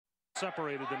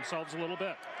separated themselves a little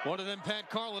bit. One of them,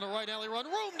 Pat Carlin, a right alley run,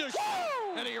 room to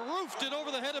shoot, and he roofed it over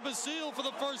the head of Basile for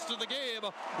the first of the game.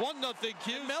 1-0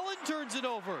 Cuse. Mellon turns it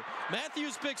over.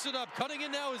 Matthews picks it up. Cutting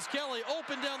in now is Kelly,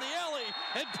 open down the alley,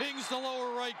 and pings the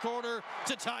lower right corner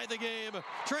to tie the game.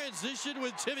 Transition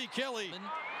with Timmy Kelly.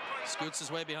 Scoots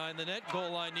his way behind the net,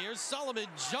 goal line near. Solomon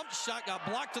jump shot, got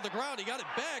blocked to the ground. He got it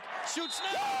back, shoots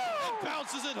now, and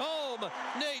bounces it home.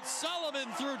 Nate Solomon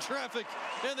through traffic,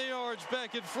 and the Orange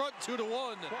back in front,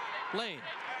 2-1. Lane,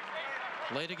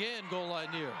 late again, goal line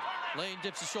near. Lane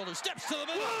dips his shoulder, steps to the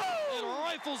middle, and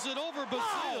rifles it over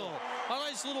Basile. A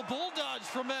nice little bull dodge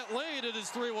from Matt Lane at his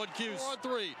 3-1 Cuse.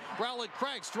 4-3. Rowlett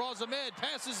cracks, draws a man,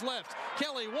 passes left.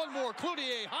 Kelly, one more.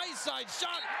 Cloutier, high side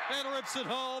shot, and rips it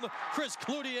home. Chris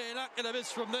Cloutier not going to miss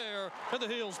from there, and the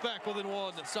Heels back within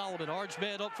one. Solomon, Orange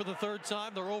man up for the third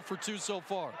time. They're 0 for 2 so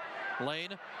far.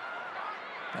 Lane,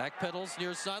 back pedals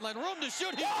near sideline, room to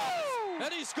shoot. He does,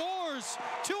 and he scores.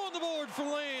 2 on the board for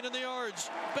Lane, and the Orange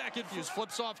back in Fuse.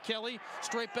 Flips off Kelly,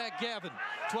 straight back Gavin.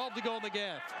 12 to go in the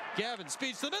gaff. Gavin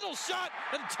speeds to the middle, shot,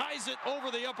 and ties it over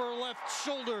the upper left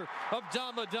shoulder of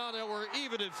Don Madonna. We're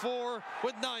even at 4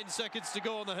 with 9 seconds to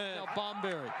go in the half. Now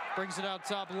Bomberry brings it out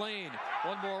top Lane.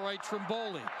 One more right,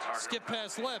 Trimboli. Skip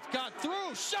pass left, got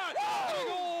through, shot, and a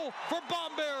goal for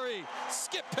Bomberry.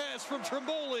 Skip pass from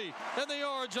Trimboli, and the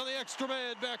Orange on the extra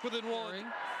man back within 1.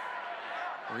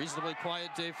 Reasonably quiet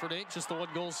day for Nate, just the 1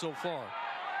 goal so far.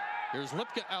 Here's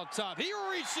Lipka out top. He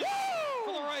reaches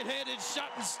for the right-handed shot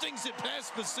and stings it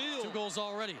past Basile. 2 goals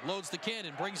already. Loads the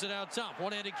cannon, brings it out top.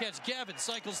 One-handed catch. Gavin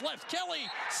cycles left. Kelly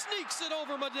sneaks it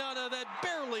over Madonna that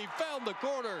barely found the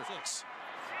corner. 6.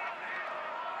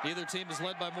 Neither team is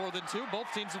led by more than 2. Both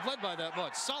teams have led by that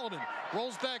much. Solomon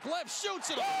rolls back left, shoots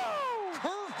it.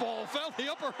 Curveball found the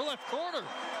upper left corner.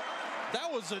 That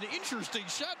was an interesting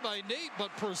shot by Nate,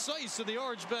 but precise, and the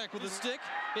Orange back with a stick.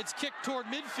 It's kicked toward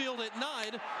midfield at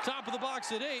 9, top of the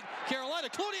box at 8. Carolina,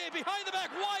 Cloutier behind the back,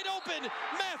 wide open.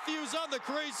 Matthews on the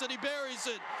crease, and he buries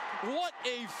it. What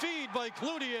a feed by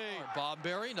Cloutier.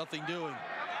 Bomberry, nothing doing.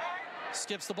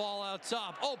 Skips the ball out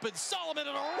top, open, Solomon,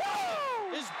 and a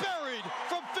run is buried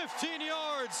from 15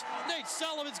 yards. Nate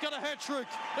Solomon's got a hat trick,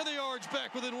 and the Orange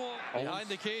back within 1. Behind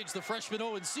the cage, the freshman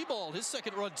Owen Seabald, his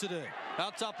second run today.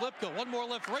 Out top, Lipka, one more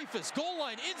left, Rafis, goal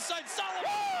line, inside, Solomon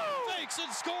fakes and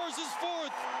scores his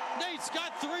 4th. Nate's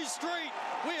got 3 straight.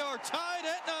 We are tied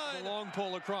at 9. The long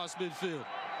pole across midfield.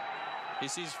 He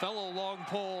sees fellow long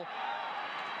pole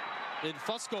in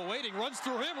Fusco waiting, runs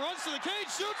through him, runs to the cage,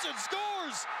 shoots and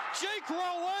scores! Jake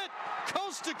Rowlett,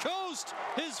 coast to coast,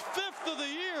 his 5th of the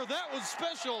year. That was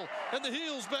special, and the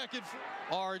Heels back in.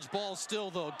 Orange ball still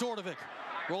though, Dordovic.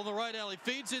 Roll the right alley,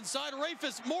 feeds inside,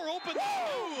 Rafis, more open,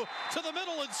 to the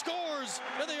middle and scores,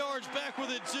 and the Orange back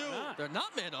with it 2. They're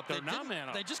not man up. They're not man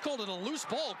up. They just called it a loose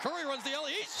ball. Curry runs the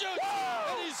alley, he shoots,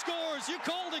 and he scores. You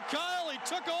called it, Kyle. He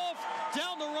took off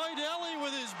down the right alley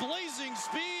with his blazing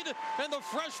speed, and the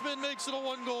freshman makes it a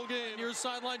 1-goal game. Near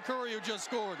sideline, Curry, who just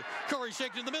scored. Curry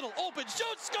shaking in the middle, open,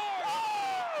 shoots, scores!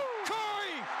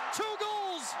 Curry, 2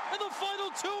 goals in the final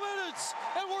 2 minutes,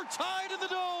 and we're tied in the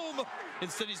Dome.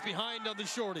 Instead, he's behind on the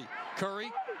shorty.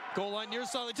 Curry, goal line near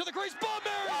sideline, to the crease,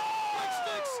 Bomberry, right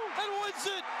sticks, and wins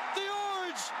it. The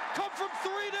Orange come from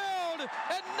 3 down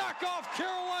and knock off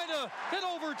Carolina in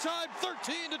overtime,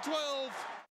 13-12.